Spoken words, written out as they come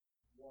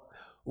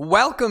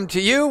Welcome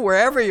to you,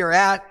 wherever you're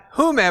at,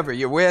 whomever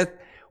you're with.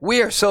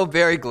 We are so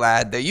very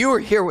glad that you are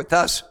here with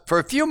us for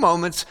a few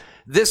moments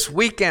this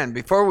weekend.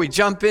 Before we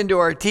jump into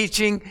our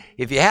teaching,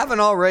 if you haven't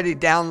already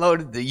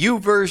downloaded the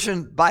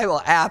YouVersion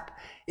Bible app,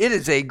 it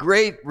is a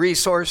great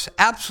resource,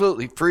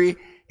 absolutely free.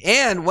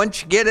 And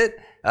once you get it,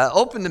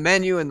 open the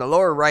menu in the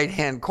lower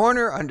right-hand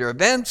corner under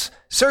Events,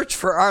 search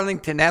for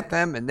Arlington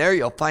FM, and there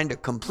you'll find a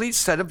complete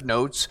set of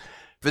notes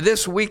for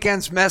this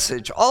weekend's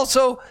message.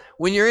 Also,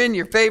 when you're in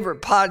your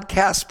favorite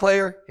podcast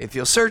player, if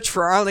you'll search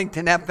for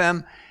Arlington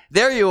FM,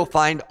 there you will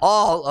find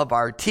all of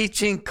our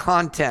teaching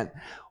content.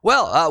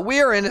 Well,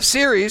 we are in a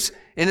series,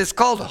 and it's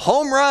called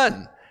Home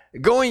Run,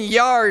 Going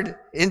Yard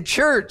in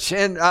Church.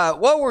 And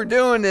what we're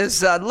doing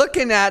is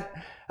looking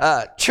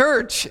at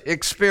church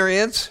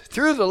experience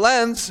through the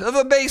lens of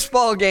a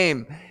baseball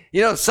game.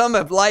 You know, some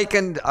have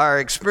likened our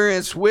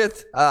experience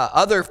with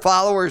other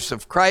followers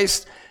of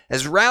Christ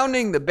as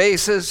rounding the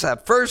bases.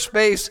 At first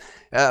base,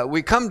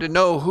 we come to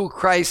know who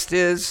Christ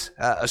is,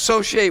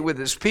 associate with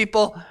his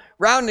people.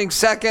 Rounding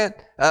second,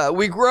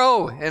 we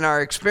grow in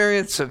our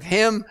experience of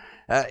him.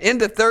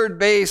 Into third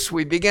base,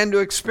 we begin to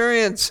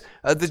experience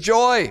the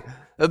joy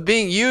of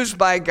being used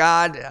by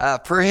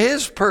God for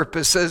his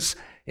purposes.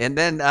 And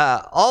then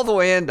all the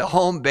way into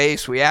home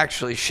base, we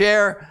actually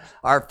share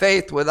our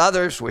faith with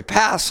others. We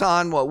pass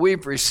on what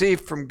we've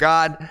received from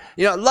God.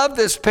 You know, I love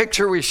this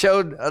picture we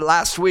showed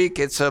last week.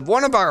 It's of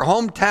one of our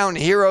hometown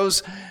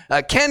heroes,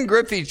 Ken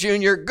Griffey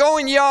Jr.,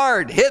 going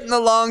yard, hitting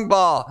the long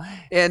ball.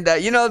 And,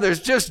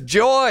 there's just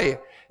joy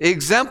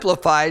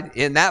exemplified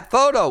in that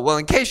photo. Well,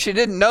 in case you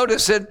didn't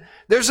notice it,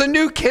 there's a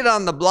new kid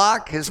on the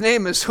block. His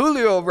name is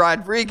Julio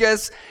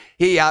Rodriguez.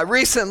 He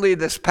recently,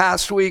 this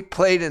past week,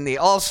 played in the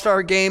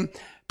All-Star game,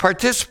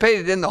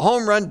 participated in the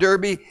home run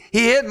derby.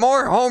 He hit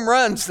more home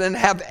runs than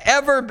have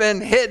ever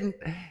been hit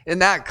in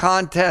that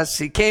contest.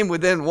 He came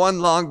within one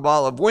long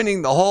ball of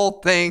winning the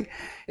whole thing.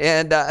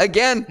 And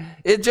again,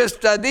 it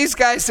just, these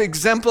guys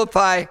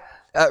exemplify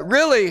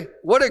really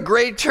what a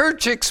great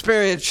church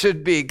experience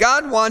should be.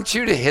 God wants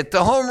you to hit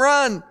the home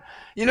run.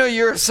 You know,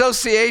 your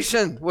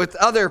association with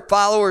other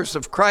followers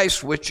of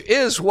Christ, which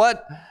is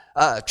what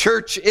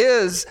church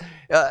is,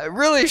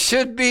 really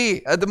should be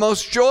the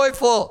most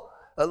joyful,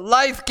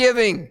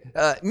 life-giving,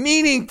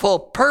 meaningful,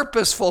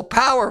 purposeful,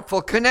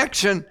 powerful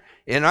connection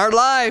in our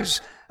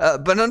lives.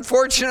 But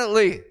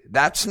unfortunately,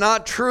 that's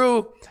not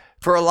true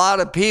for a lot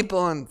of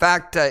people. In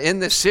fact, in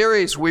this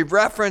series, we've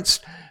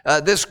referenced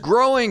this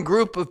growing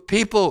group of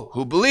people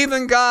who believe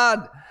in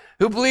God,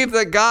 who believe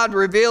that God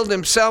revealed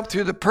himself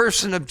through the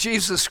person of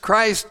Jesus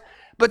Christ,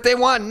 but they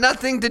want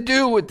nothing to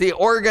do with the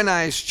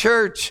organized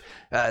church.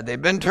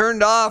 They've been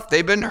turned off.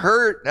 They've been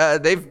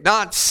hurt. They've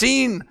not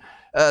seen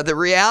the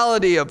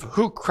reality of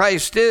who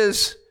Christ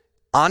is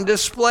on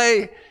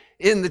display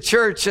in the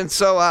church. And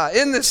so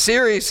in this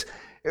series,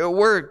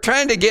 we're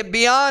trying to get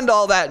beyond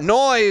all that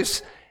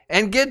noise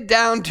and get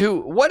down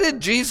to what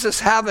did Jesus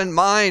have in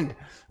mind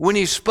when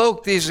he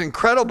spoke these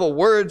incredible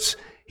words.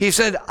 He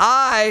said,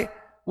 I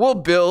will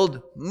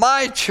build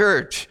my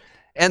church,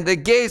 and the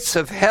gates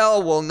of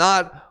hell will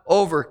not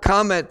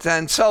overcome it.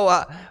 And so,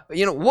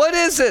 what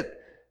is it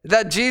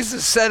that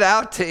Jesus set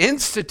out to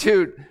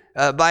institute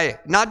by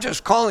not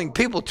just calling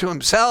people to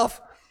himself,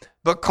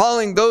 but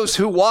calling those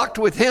who walked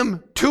with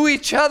him to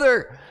each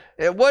other?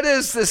 What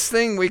is this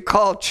thing we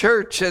call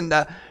church? And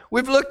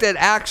we've looked at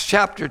Acts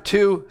chapter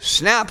 2,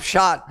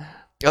 snapshot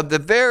of the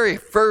very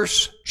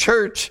first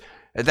church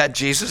that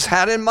Jesus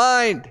had in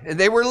mind. And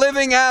they were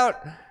living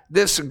out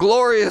this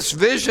glorious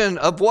vision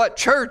of what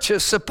church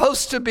is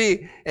supposed to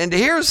be. And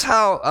here's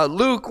how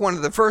Luke, one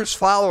of the first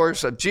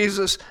followers of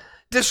Jesus,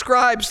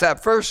 describes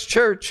that first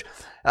church.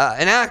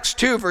 In Acts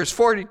 2, verse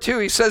 42,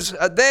 he says,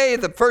 they,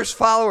 the first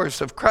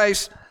followers of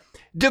Christ,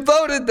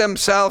 devoted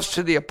themselves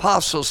to the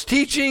apostles'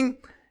 teaching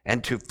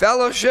and to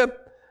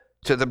fellowship,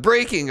 to the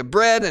breaking of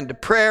bread and to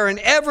prayer, and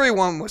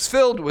everyone was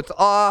filled with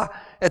awe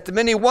at the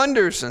many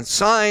wonders and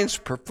signs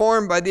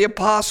performed by the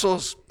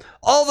apostles.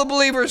 All the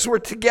believers were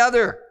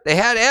together. They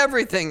had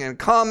everything in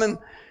common.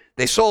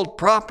 They sold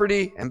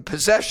property and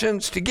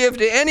possessions to give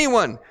to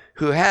anyone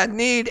who had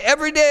need.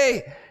 Every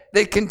day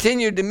they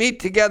continued to meet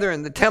together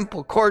in the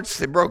temple courts.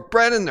 They broke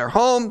bread in their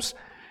homes.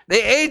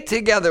 They ate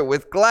together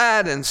with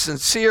glad and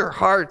sincere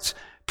hearts,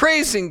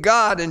 praising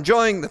God,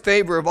 enjoying the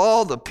favor of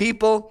all the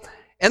people.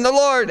 And the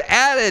Lord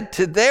added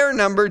to their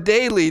number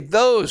daily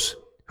those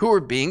who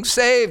were being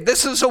saved.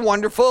 This is a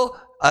wonderful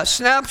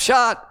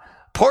snapshot,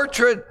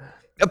 portrait,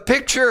 a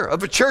picture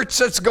of a church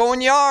that's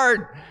going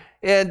yard.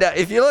 And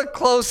if you look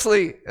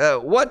closely,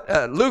 what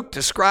Luke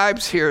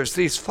describes here is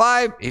these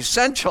 5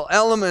 essential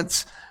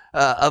elements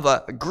of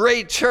a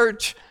great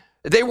church.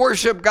 They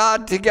worship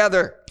God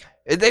together.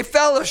 They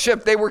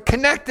fellowship. They were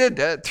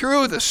connected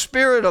through the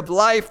spirit of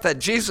life that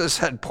Jesus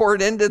had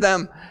poured into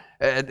them.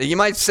 You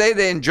might say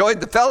they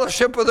enjoyed the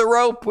fellowship of the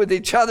rope with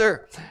each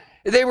other.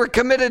 They were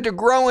committed to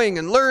growing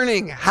and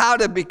learning how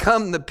to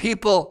become the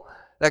people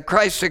that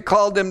Christ had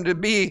called them to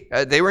be.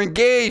 They were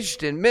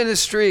engaged in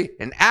ministry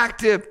and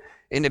active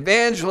in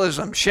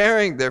evangelism,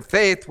 sharing their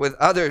faith with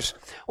others.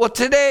 Well,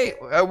 today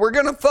we're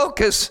going to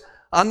focus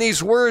on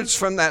these words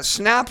from that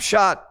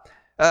snapshot.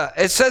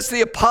 It says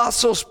the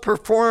apostles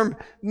performed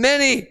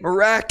many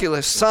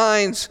miraculous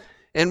signs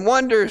and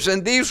wonders,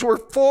 and these were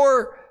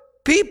for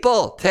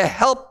people to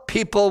help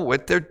people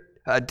with their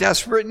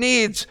desperate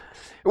needs.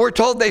 We're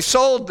told they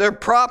sold their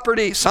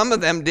property, some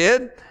of them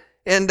did,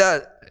 and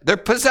their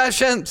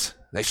possessions.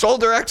 They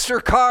sold their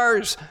extra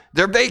cars,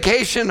 their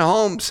vacation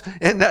homes,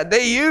 and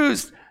they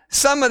used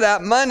some of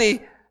that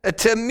money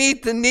to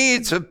meet the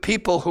needs of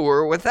people who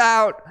were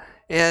without.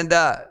 And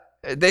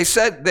they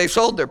said they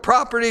sold their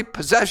property,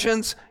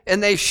 possessions,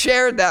 and they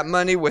shared that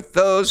money with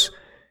those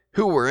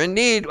who were in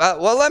need.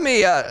 Well, let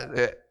me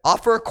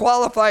offer a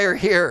qualifier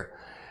here.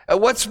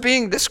 What's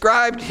being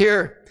described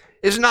here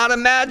is not a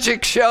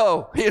magic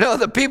show. You know,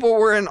 the people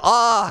were in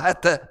awe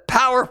at the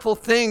powerful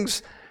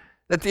things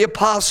that the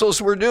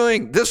apostles were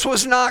doing. This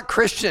was not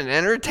Christian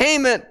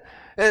entertainment.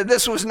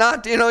 This was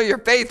not, your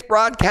faith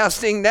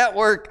broadcasting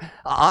network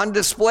on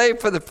display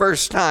for the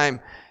first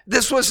time.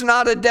 This was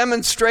not a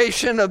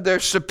demonstration of their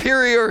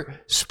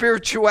superior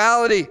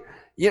spirituality.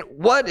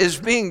 What is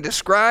being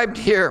described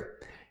here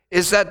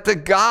is that the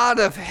God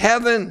of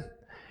heaven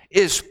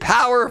is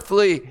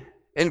powerfully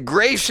and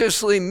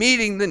graciously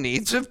meeting the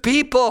needs of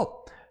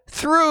people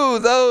through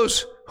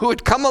those who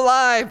had come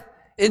alive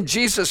in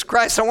Jesus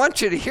Christ. I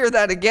want you to hear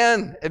that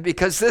again,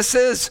 because this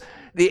is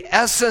the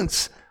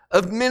essence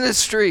of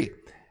ministry,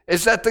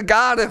 is that the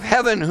God of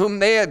heaven, whom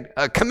they had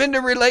come into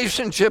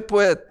relationship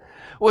with,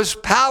 was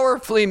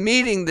powerfully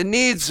meeting the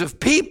needs of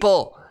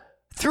people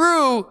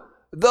through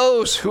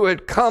those who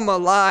had come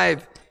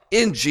alive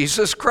in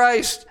Jesus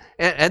Christ.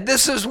 And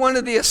this is one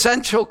of the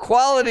essential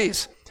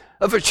qualities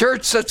of a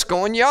church that's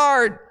going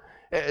yard.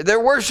 They're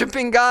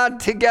worshiping God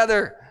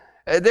together.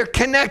 They're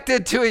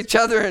connected to each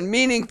other in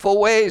meaningful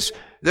ways.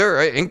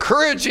 They're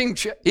encouraging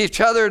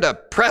each other to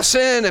press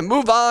in and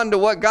move on to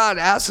what God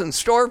has in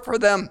store for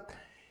them.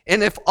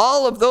 And if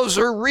all of those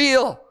are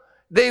real,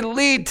 they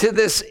lead to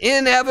this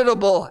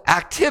inevitable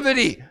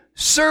activity,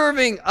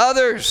 serving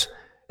others.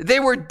 They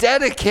were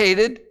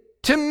dedicated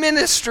to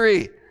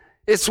ministry.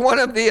 It's one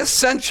of the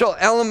essential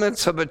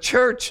elements of a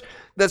church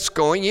that's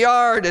going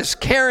yard, is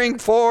caring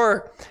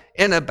for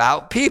and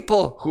about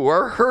people who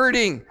are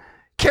hurting,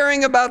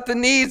 caring about the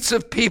needs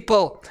of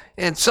people.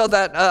 And so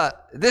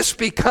that this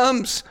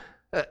becomes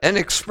an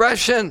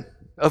expression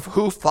of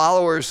who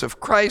followers of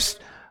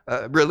Christ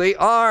really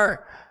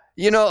are.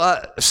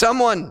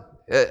 Someone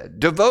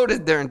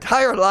devoted their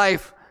entire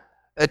life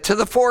to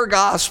the four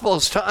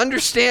Gospels, to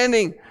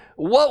understanding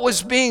what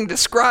was being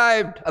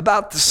described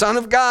about the Son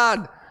of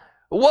God,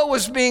 what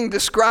was being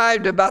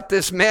described about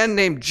this man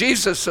named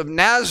Jesus of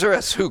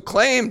Nazareth, who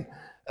claimed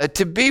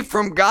to be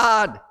from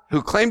God,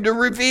 who claimed to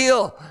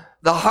reveal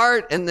the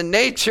heart and the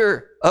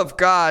nature of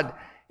God.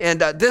 And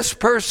this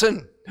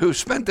person who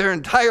spent their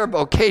entire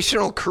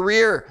vocational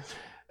career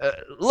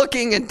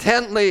looking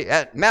intently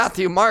at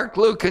Matthew, Mark,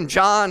 Luke, and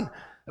John,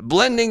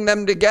 blending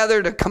them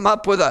together to come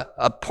up with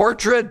a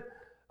portrait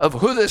of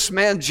who this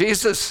man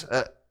Jesus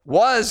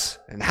was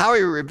and how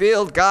he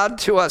revealed God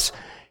to us.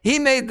 He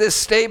made this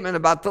statement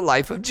about the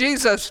life of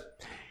Jesus.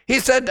 He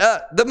said,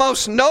 the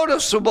most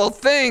noticeable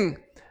thing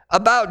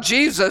about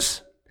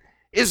Jesus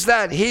is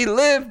that he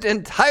lived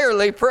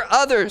entirely for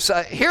others.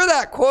 Hear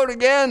that quote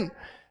again.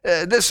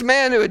 This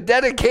man who had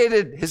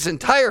dedicated his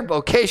entire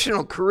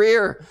vocational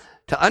career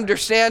to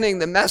understanding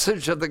the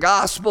message of the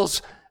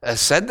Gospels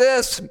said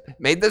this,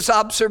 made this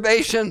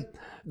observation.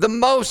 The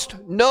most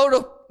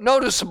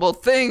noticeable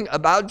thing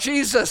about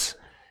Jesus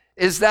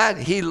is that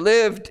he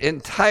lived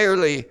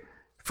entirely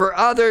for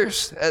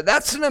others.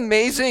 That's an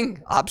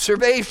amazing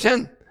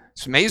observation.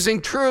 It's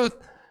amazing truth.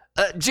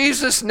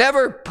 Jesus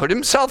never put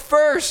himself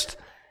first.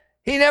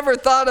 He never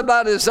thought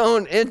about his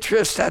own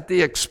interest at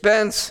the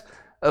expense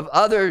of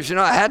others.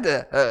 I had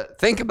to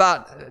think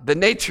about the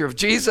nature of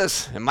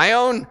Jesus and my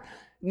own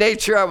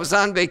nature. I was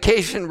on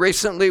vacation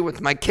recently with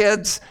my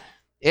kids,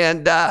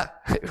 and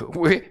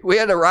we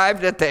had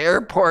arrived at the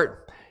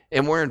airport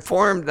and were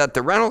informed that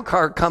the rental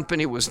car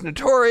company was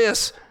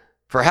notorious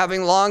for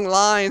having long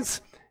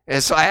lines.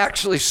 And so I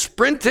actually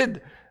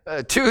sprinted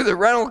to the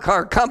rental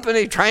car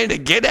company, trying to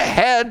get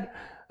ahead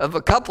of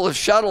a couple of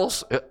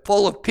shuttles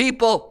full of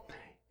people.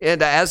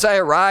 And as I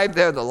arrived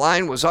there, the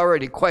line was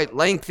already quite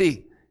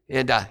lengthy.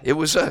 And it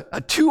was a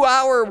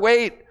 2-hour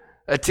wait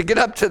to get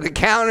up to the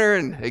counter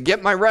and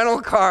get my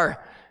rental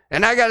car.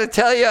 And I got to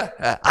tell you,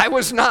 I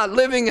was not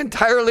living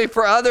entirely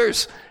for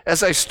others.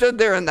 As I stood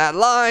there in that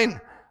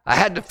line, I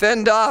had to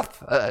fend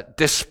off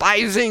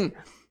despising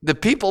the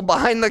people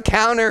behind the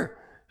counter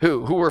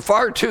who were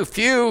far too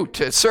few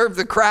to serve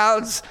the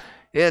crowds.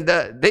 And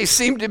they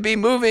seemed to be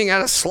moving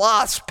at a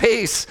sloth's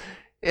pace.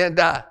 And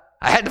I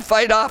had to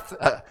fight off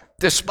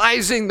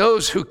despising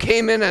those who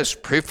came in as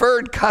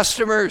preferred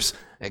customers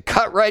and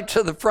cut right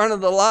to the front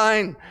of the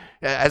line.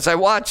 As I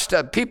watched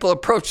people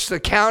approach the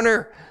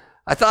counter,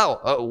 I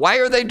thought, why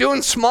are they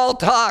doing small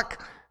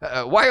talk?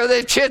 Why are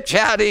they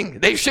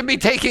chit-chatting? They should be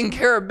taking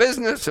care of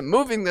business and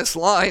moving this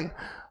line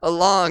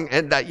along.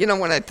 And,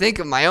 when I think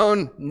of my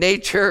own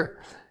nature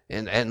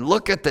and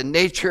look at the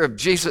nature of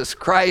Jesus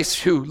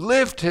Christ, who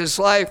lived his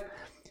life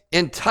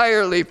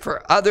entirely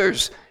for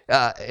others,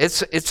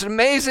 it's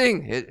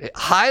amazing. It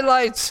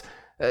highlights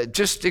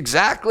just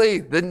exactly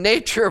the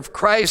nature of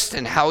Christ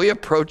and how he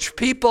approached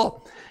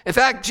people. In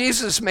fact,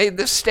 Jesus made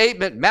this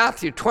statement,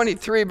 Matthew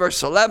 23,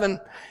 verse 11.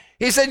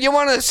 He said, you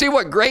want to see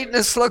what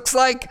greatness looks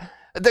like?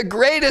 The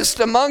greatest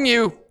among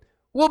you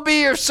will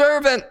be your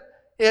servant.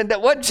 And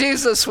what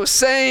Jesus was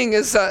saying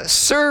is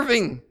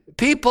serving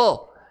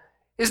people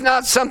is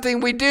not something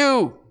we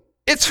do.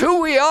 It's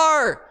who we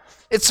are.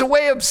 It's a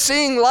way of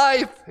seeing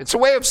life. It's a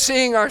way of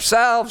seeing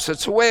ourselves.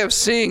 It's a way of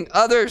seeing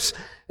others,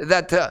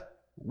 that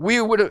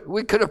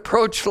we could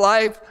approach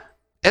life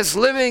as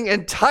living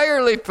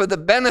entirely for the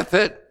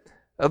benefit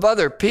of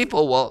other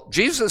people. Well,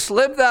 Jesus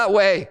lived that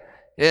way.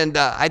 And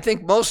I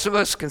think most of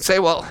us can say,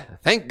 well,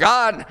 thank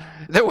God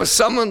there was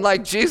someone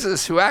like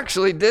Jesus who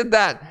actually did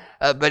that.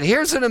 But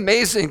here's an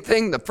amazing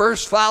thing the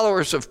first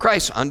followers of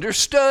Christ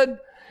understood,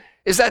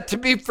 is that to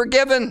be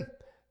forgiven,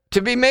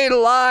 to be made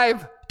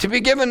alive, to be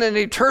given an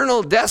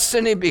eternal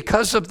destiny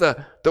because of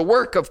the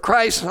work of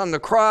Christ on the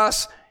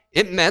cross,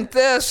 it meant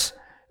this.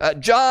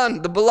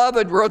 John, the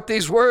beloved, wrote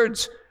these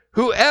words,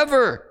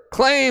 whoever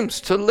claims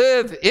to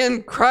live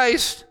in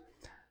Christ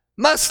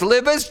must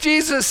live as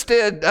Jesus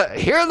did.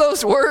 Hear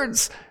those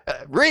words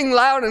ring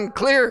loud and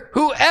clear.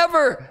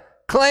 Whoever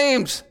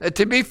claims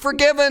to be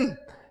forgiven,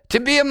 to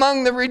be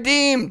among the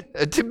redeemed,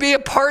 to be a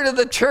part of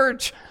the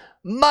church,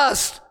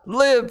 must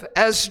live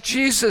as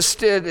Jesus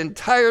did,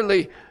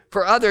 entirely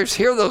for others.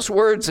 Hear those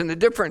words in a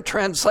different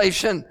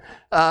translation.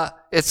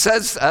 It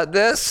says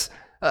this,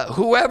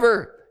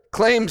 whoever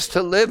claims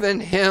to live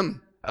in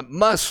him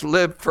must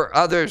live for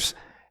others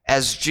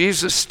as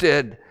Jesus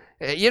did.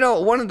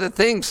 One of the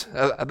things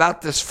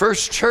about this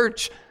first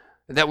church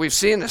that we've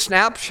seen a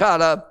snapshot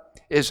of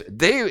is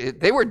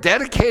they were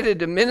dedicated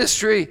to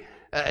ministry,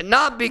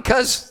 not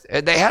because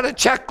they had a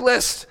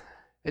checklist,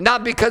 and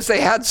not because they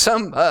had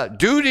some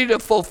duty to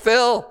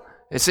fulfill.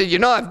 They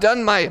said, I've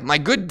done my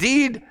good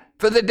deed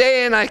for the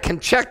day and I can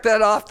check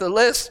that off the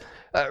list.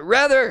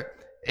 Rather,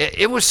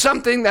 it was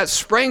something that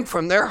sprang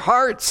from their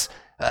hearts.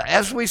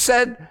 As we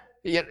said,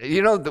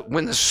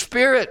 when the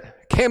Spirit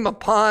came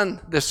upon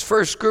this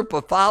first group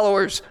of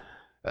followers,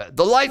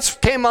 the lights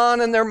came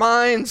on in their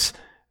minds.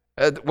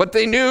 What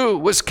they knew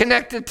was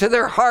connected to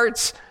their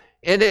hearts,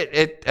 and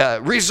it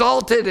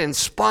resulted in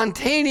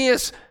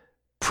spontaneous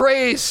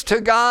praise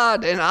to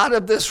God. And out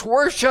of this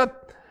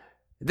worship,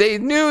 they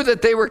knew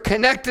that they were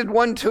connected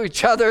one to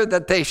each other,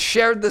 that they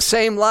shared the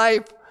same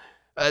life.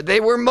 They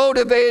were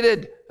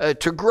motivated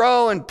to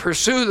grow and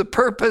pursue the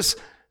purpose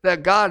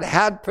that God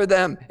had for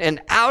them.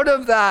 And out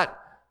of that,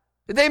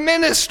 they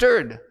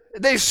ministered.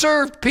 They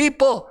served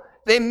people.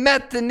 They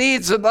met the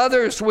needs of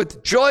others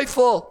with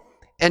joyful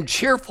and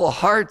cheerful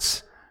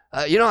hearts.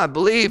 I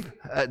believe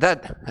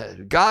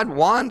that God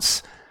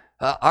wants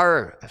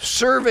our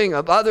serving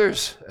of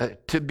others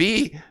to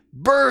be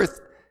birthed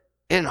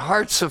in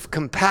hearts of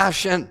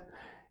compassion.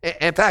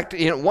 In fact,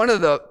 one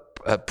of the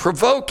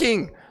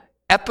provoking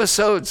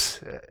episodes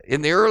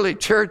in the early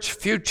church, a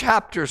few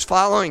chapters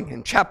following,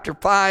 in chapter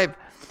 5,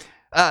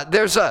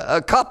 there's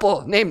a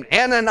couple named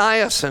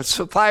Ananias and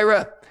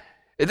Sapphira.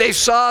 They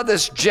saw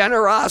this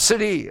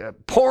generosity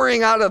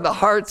pouring out of the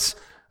hearts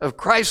of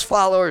Christ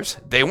followers.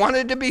 They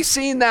wanted to be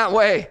seen that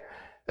way.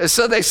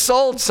 So they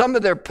sold some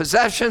of their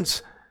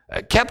possessions,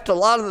 kept a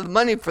lot of the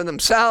money for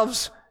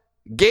themselves,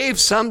 gave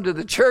some to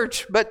the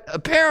church, but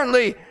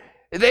apparently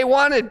they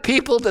wanted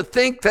people to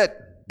think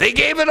that they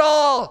gave it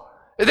all.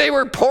 They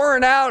were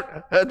pouring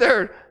out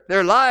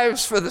their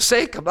lives for the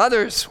sake of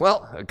others.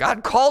 Well,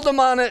 God called them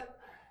on it.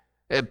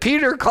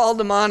 Peter called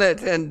them on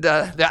it, and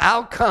the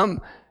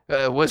outcome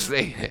was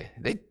they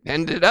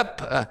ended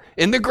up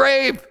in the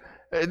grave.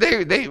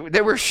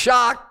 They were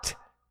shocked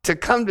to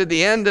come to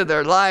the end of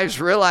their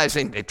lives,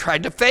 realizing they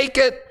tried to fake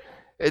it.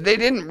 They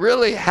didn't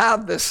really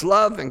have this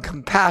love and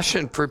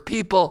compassion for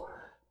people,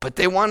 but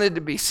they wanted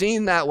to be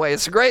seen that way.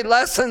 It's a great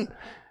lesson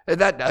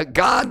that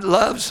God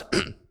loves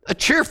a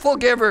cheerful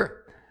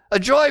giver, a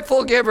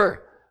joyful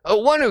giver,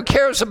 one who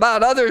cares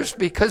about others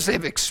because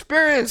they've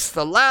experienced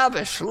the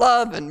lavish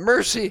love and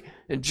mercy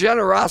and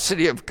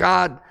generosity of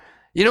God.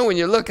 When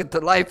you look at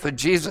the life of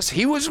Jesus,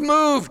 he was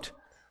moved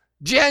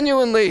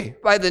genuinely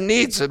by the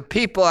needs of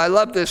people. I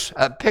love this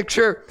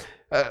picture.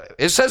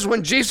 It says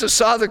when Jesus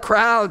saw the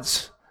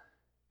crowds,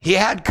 he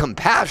had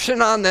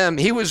compassion on them.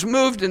 He was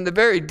moved in the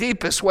very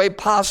deepest way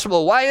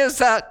possible. Why is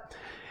that?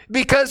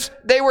 Because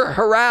they were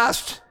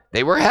harassed.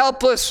 They were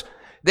helpless.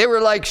 They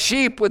were like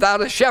sheep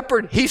without a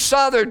shepherd. He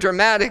saw their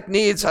dramatic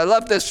needs. I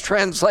love this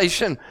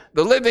translation,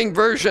 the Living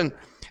Version.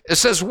 It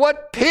says,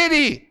 what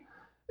pity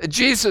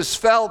Jesus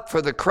felt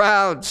for the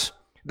crowds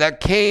that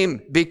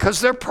came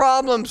because their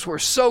problems were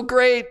so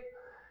great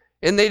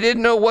and they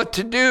didn't know what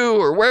to do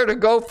or where to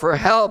go for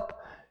help.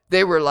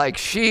 They were like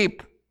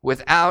sheep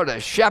without a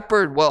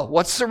shepherd. Well,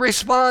 what's the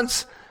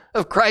response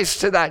of Christ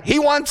to that? He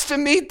wants to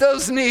meet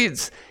those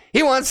needs.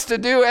 He wants to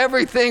do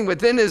everything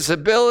within his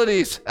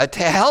abilities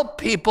to help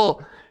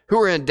people who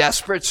are in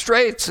desperate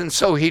straits. And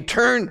so he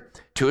turned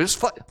to his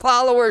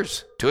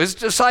followers, to his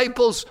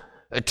disciples,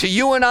 to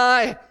you and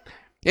I.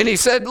 And he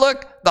said,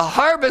 look, the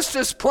harvest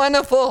is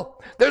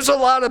plentiful. There's a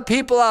lot of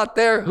people out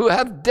there who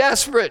have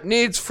desperate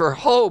needs for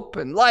hope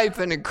and life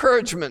and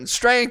encouragement and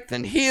strength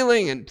and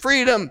healing and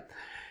freedom.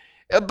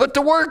 But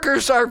the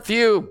workers are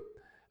few.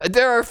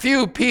 There are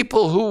few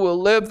people who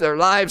will live their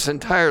lives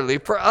entirely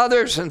for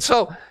others. And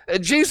so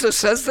Jesus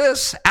says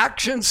this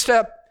action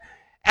step.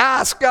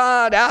 Ask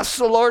God, ask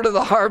the Lord of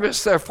the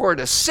harvest, therefore,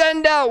 to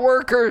send out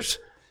workers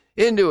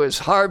into his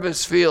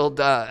harvest field.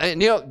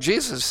 And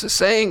Jesus is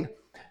saying,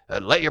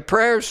 let your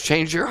prayers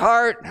change your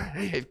heart.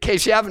 In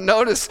case you haven't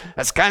noticed,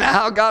 that's kind of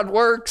how God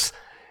works.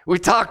 We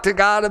talk to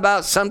God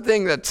about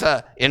something that's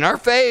in our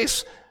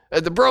face,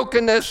 the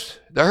brokenness,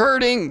 the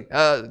hurting,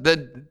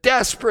 the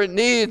desperate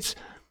needs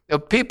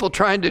of people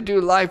trying to do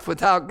life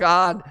without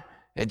God.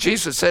 And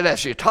Jesus said,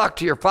 as you talk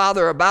to your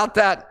Father about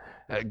that,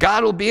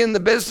 God will be in the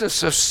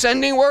business of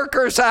sending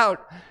workers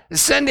out,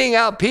 sending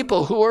out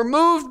people who are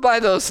moved by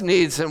those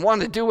needs and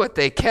want to do what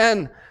they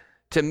can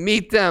to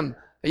meet them.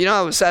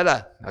 I was at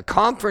a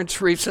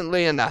conference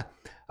recently, and I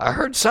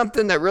heard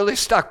something that really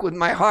stuck with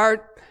my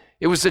heart.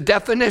 It was a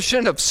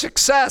definition of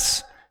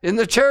success in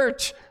the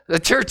church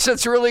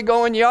that's really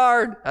going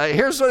yard.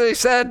 Here's what they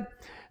said.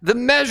 The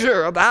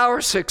measure of our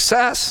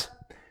success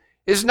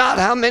is not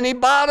how many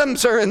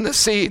bottoms are in the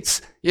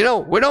seats. We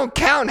don't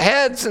count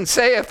heads and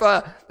say if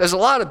there's a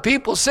lot of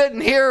people sitting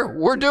here,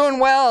 we're doing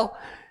well.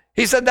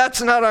 He said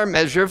that's not our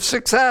measure of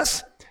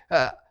success.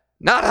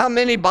 Not how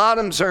many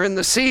bottoms are in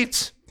the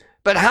seats,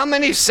 but how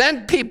many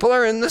sent people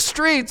are in the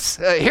streets.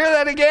 Hear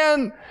that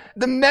again.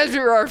 The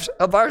measure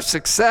of our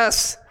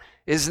success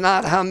is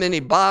not how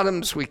many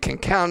bottoms we can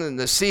count in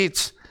the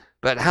seats,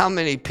 but how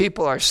many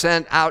people are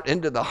sent out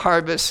into the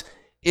harvest,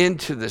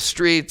 into the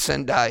streets.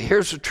 And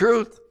here's the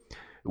truth.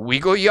 We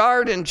go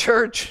yard in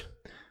church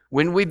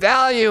when we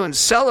value and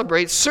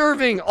celebrate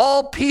serving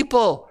all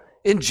people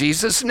in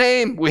Jesus'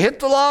 name. We hit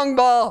the long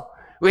ball.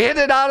 We hit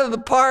it out of the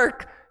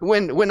park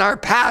when our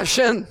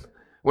passion,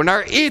 when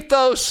our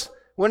ethos,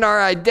 when our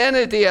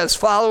identity as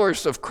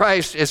followers of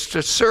Christ is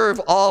to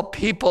serve all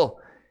people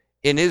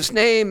in his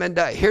name. And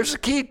here's the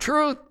key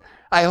truth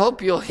I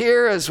hope you'll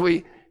hear as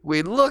we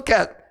look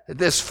at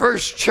this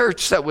first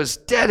church that was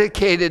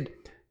dedicated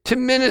to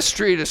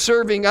ministry, to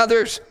serving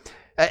others.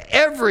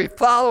 Every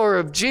follower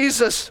of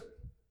Jesus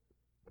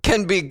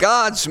can be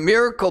God's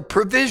miracle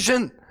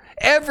provision.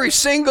 Every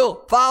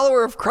single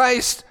follower of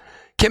Christ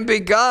can be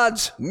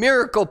God's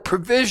miracle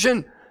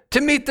provision to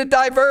meet the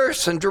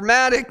diverse and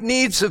dramatic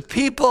needs of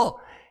people.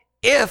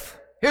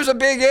 Here's a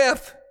big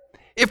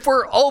if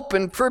we're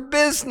open for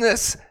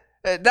business.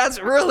 That's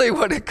really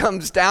what it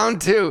comes down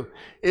to,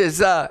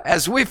 is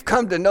as we've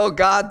come to know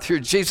God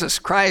through Jesus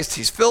Christ,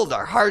 he's filled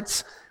our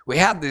hearts. We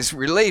have this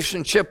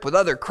relationship with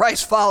other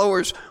Christ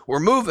followers. We're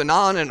moving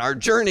on in our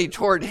journey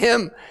toward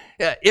him.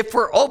 If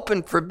we're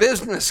open for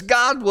business,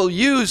 God will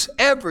use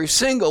every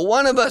single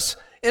one of us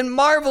in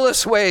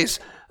marvelous ways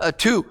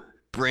to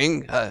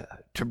bring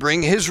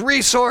his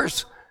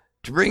resource,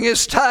 to bring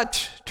his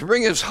touch, to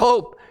bring his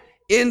hope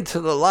into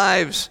the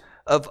lives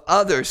of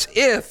others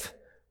if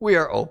we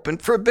are open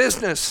for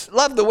business.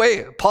 Love the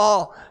way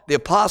Paul, the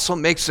apostle,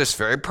 makes this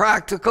very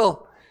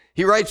practical.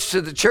 He writes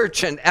to the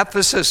church in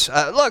Ephesus,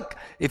 look,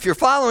 if you're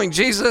following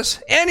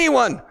Jesus,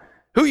 anyone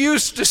who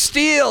used to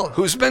steal,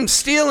 who's been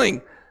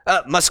stealing,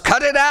 must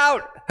cut it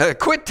out,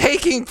 quit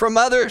taking from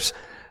others,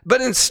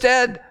 but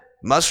instead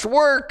must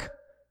work,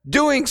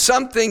 doing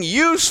something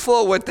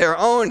useful with their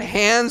own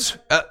hands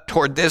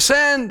toward this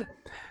end,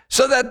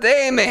 so that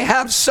they may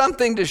have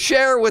something to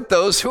share with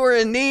those who are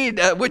in need.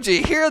 Would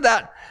you hear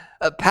that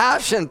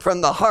passion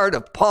from the heart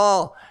of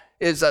Paul?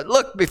 Is that,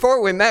 look,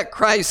 before we met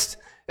Christ,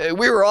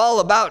 we were all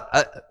about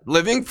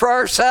living for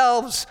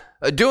ourselves,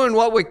 doing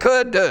what we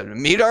could to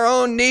meet our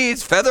own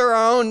needs, feather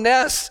our own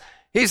nests.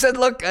 He said,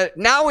 look,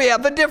 now we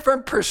have a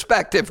different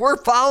perspective.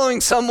 We're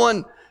following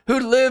someone who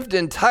lived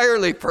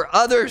entirely for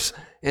others.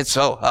 And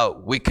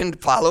so we can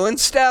follow in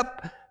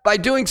step by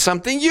doing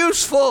something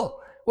useful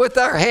with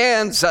our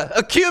hands,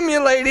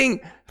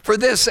 accumulating for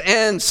this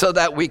end so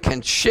that we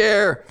can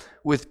share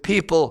with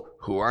people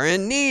who are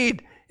in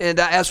need. And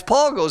as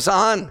Paul goes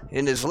on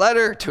in his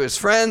letter to his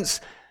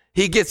friends,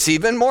 he gets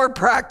even more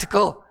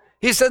practical.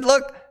 He said,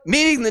 look,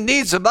 meeting the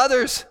needs of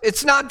others,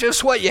 it's not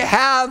just what you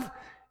have,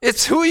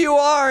 it's who you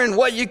are and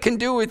what you can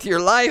do with your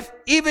life,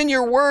 even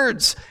your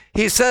words.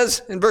 He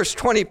says in verse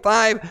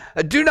 25,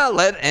 do not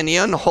let any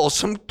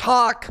unwholesome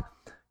talk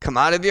come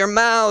out of your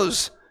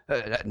mouths.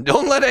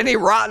 Don't let any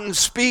rotten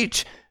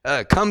speech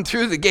come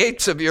through the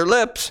gates of your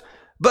lips,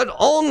 but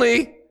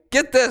only,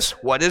 get this,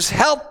 what is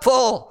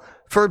helpful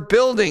for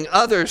building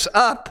others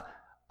up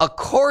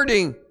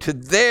according to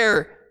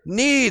their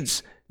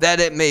needs, that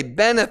it may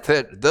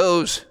benefit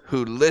those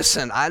who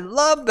listen. I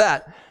love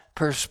that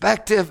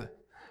perspective,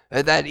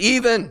 that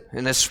even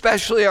and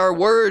especially our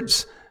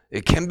words,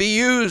 it can be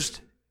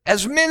used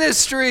as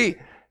ministry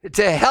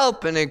to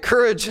help and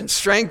encourage and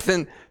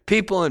strengthen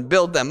people and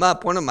build them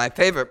up. One of my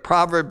favorite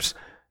proverbs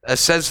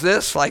says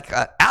this, like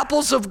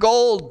apples of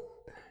gold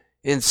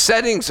in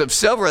settings of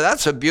silver.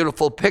 That's a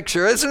beautiful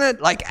picture, isn't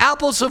it? Like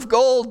apples of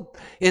gold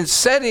in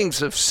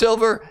settings of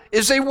silver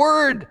is a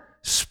word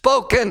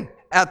spoken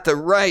at the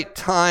right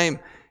time.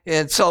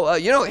 And so,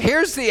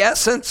 here's the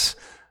essence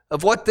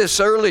of what this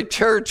early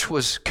church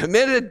was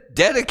committed,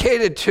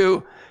 dedicated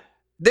to.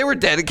 They were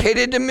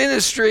dedicated to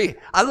ministry.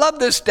 I love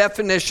this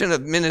definition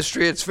of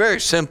ministry. It's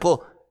very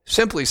simple.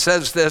 Simply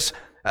says this,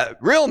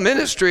 real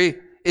ministry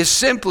is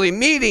simply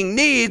meeting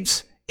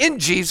needs in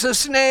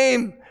Jesus'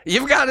 name.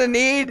 You've got a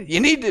need. You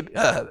need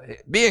to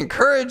be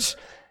encouraged.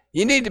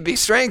 You need to be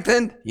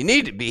strengthened. You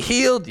need to be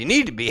healed. You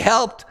need to be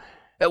helped.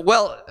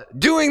 Well,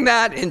 doing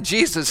that in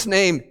Jesus'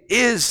 name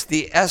is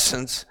the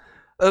essence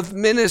of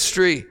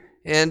ministry.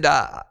 And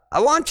I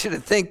want you to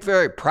think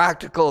very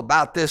practical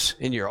about this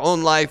in your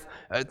own life.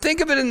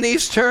 Think of it in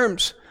these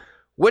terms.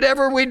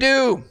 Whatever we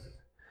do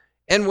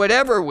and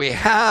whatever we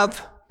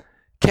have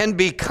can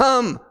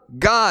become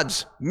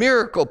God's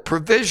miracle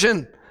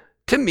provision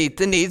to meet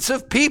the needs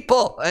of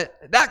people.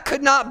 That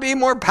could not be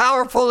more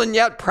powerful and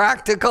yet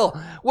practical.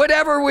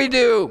 Whatever we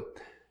do,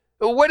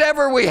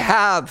 whatever we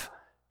have,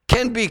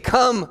 can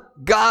become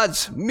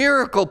God's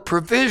miracle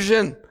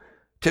provision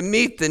to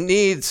meet the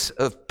needs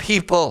of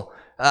people.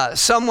 A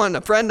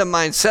friend of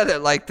mine said it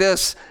like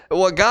this: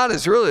 what God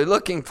is really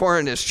looking for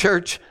in his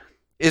church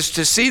is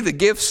to see the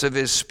gifts of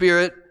his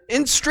Spirit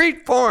in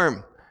street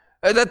form,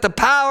 that the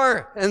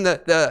power and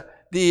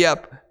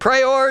the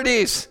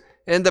priorities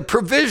and the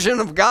provision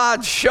of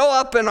God show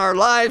up in our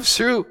lives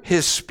through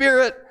his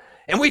Spirit,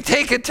 and we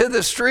take it to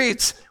the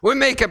streets. We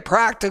make it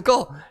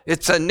practical.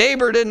 It's a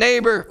neighbor to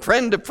neighbor,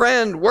 friend to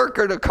friend,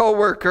 worker to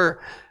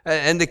coworker,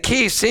 and the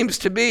key seems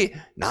to be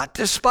not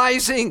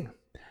despising,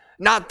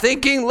 not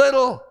thinking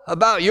little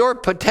about your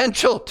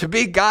potential to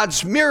be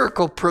God's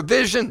miracle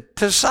provision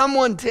to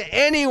someone, to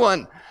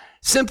anyone,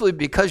 simply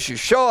because you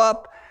show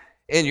up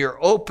and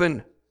you're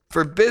open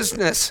for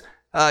business.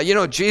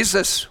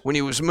 Jesus, when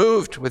he was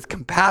moved with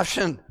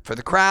compassion for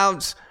the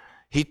crowds,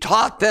 he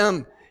taught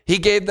them, he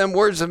gave them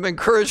words of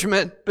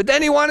encouragement, but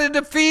then he wanted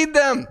to feed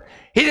them.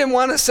 He didn't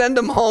want to send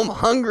them home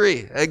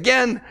hungry.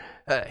 Again,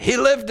 he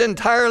lived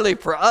entirely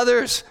for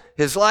others.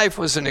 His life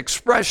was an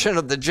expression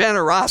of the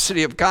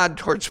generosity of God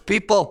towards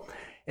people.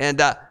 And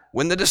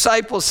when the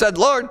disciples said,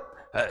 Lord,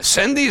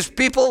 send these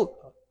people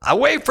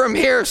away from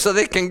here so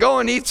they can go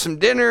and eat some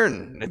dinner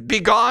and be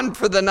gone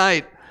for the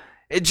night,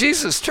 and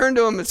Jesus turned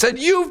to him and said,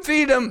 you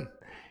feed them.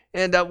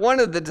 And one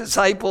of the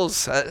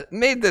disciples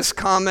made this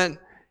comment.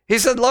 He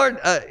said, Lord,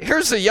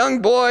 here's a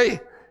young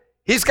boy.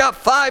 He's got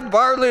 5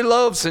 barley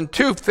loaves and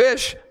 2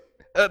 fish.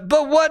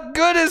 But what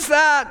good is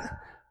that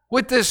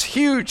with this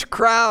huge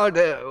crowd?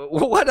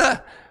 What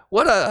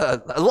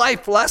a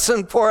life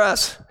lesson for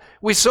us.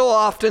 We so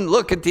often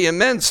look at the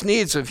immense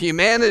needs of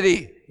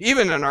humanity,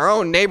 even in our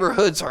own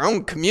neighborhoods, our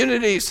own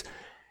communities,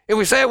 and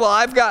we say, well,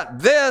 I've got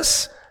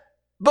this,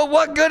 but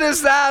what good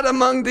is that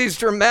among these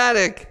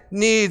dramatic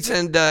needs?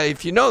 And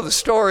if you know the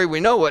story, we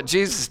know what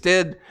Jesus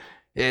did.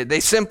 They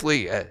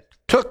simply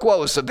took what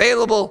was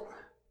available,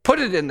 put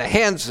it in the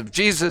hands of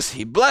Jesus.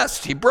 He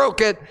blessed, he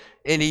broke it,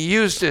 and he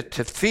used it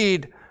to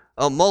feed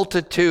a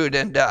multitude.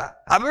 And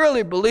I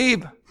really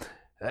believe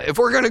if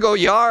we're going to go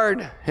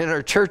yard in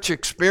our church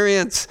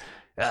experience,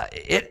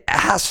 it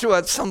has to,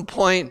 at some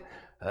point,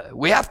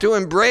 we have to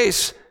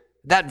embrace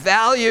that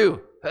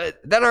value,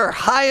 that our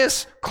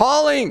highest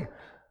calling,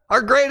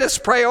 our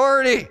greatest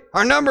priority,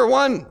 our number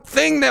one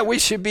thing that we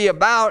should be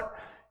about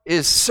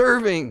is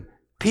serving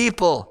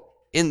people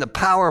in the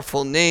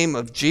powerful name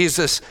of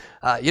Jesus.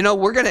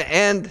 We're going to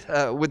end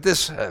with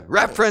this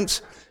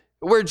reference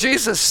where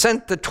Jesus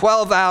sent the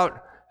 12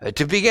 out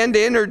to begin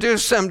to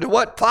introduce them to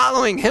what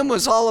following him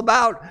was all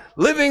about,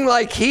 living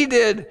like he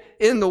did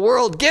in the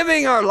world,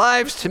 giving our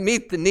lives to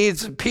meet the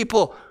needs of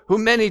people who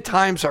many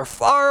times are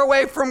far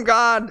away from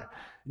God,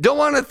 don't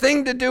want a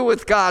thing to do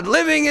with God,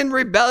 living in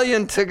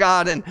rebellion to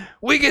God, and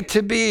we get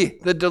to be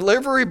the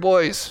delivery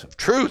boys of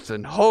truth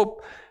and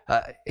hope.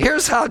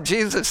 Here's how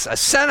Jesus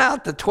sent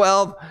out the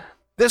 12.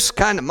 This is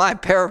kind of my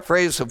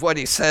paraphrase of what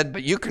he said,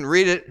 but you can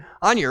read it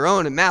on your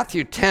own in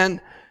Matthew 10.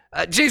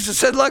 Jesus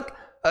said, look,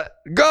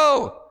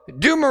 go,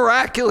 do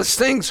miraculous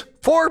things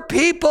for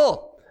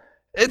people.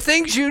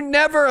 Things you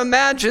never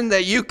imagined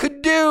that you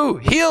could do.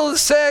 Heal the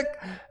sick,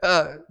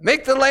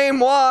 make the lame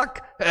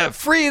walk,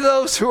 free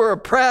those who are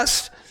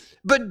oppressed,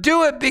 but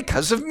do it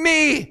because of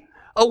me,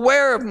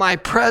 aware of my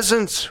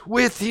presence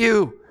with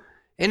you.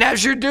 And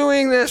as you're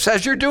doing this,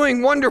 as you're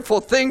doing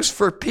wonderful things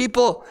for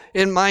people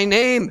in my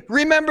name,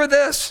 remember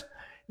this: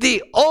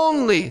 the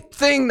only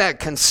thing that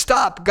can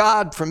stop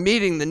God from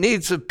meeting the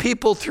needs of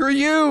people through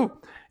you,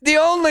 the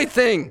only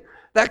thing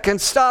that can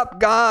stop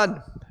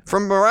God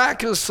from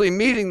miraculously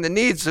meeting the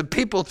needs of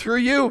people through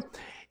you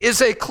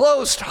is a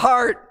closed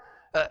heart.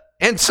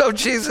 And so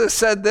Jesus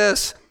said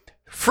this: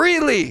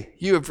 freely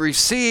you have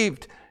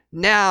received,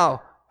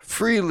 now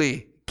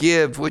freely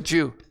give. Would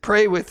you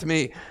pray with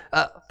me?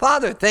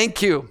 Father,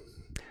 thank you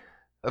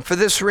for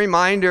this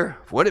reminder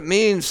of what it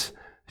means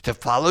to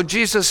follow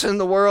Jesus in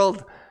the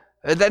world,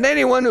 that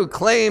anyone who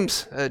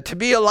claims to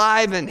be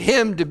alive in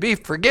him, to be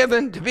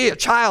forgiven, to be a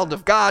child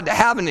of God, to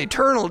have an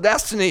eternal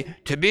destiny,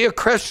 to be a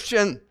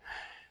Christian,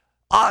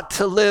 ought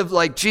to live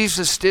like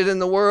Jesus did in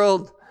the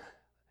world.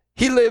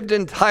 He lived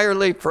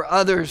entirely for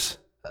others.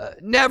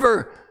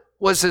 Never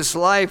was his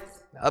life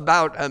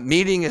about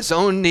meeting his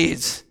own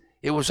needs.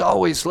 It was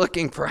always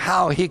looking for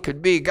how he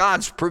could be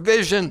God's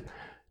provision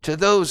to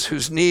those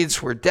whose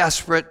needs were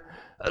desperate.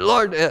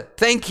 Lord,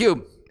 thank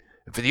you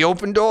for the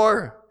open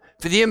door,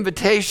 for the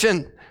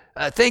invitation.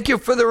 Thank you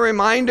for the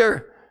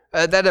reminder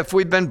that if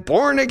we've been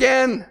born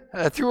again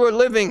through a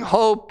living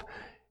hope,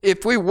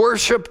 if we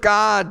worship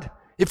God,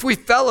 if we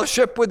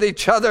fellowship with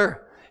each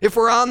other, if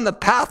we're on the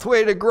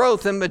pathway to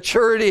growth and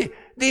maturity,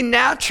 the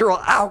natural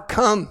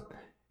outcome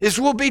is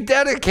we'll be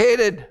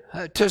dedicated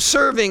to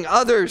serving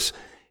others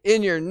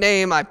in your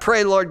name. I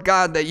pray, Lord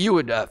God, that you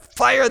would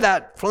fire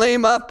that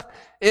flame up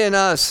in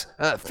us,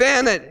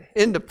 fan it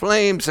into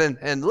flames,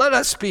 and let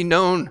us be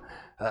known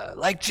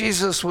like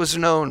Jesus was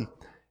known,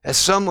 as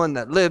someone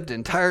that lived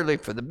entirely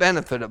for the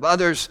benefit of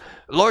others.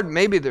 Lord,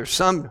 maybe there's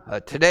some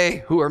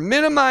today who are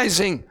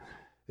minimizing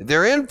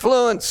their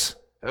influence,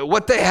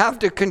 what they have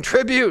to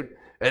contribute.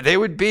 They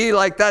would be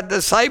like that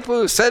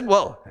disciple who said,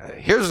 well,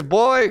 here's a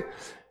boy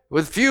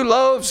with a few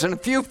loaves and a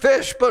few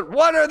fish, but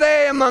what are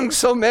they among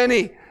so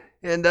many?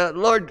 And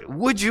Lord,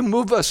 would you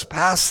move us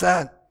past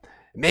that?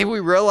 May we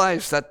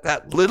realize that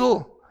that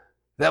little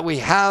that we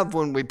have,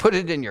 when we put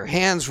it in your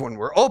hands, when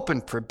we're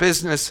open for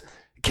business,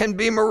 can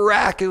be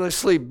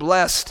miraculously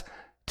blessed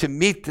to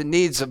meet the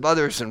needs of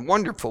others in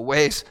wonderful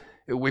ways.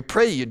 We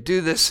pray you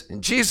do this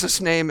in Jesus'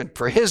 name and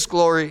for his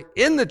glory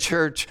in the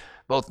church,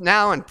 both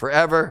now and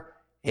forever.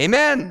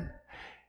 Amen.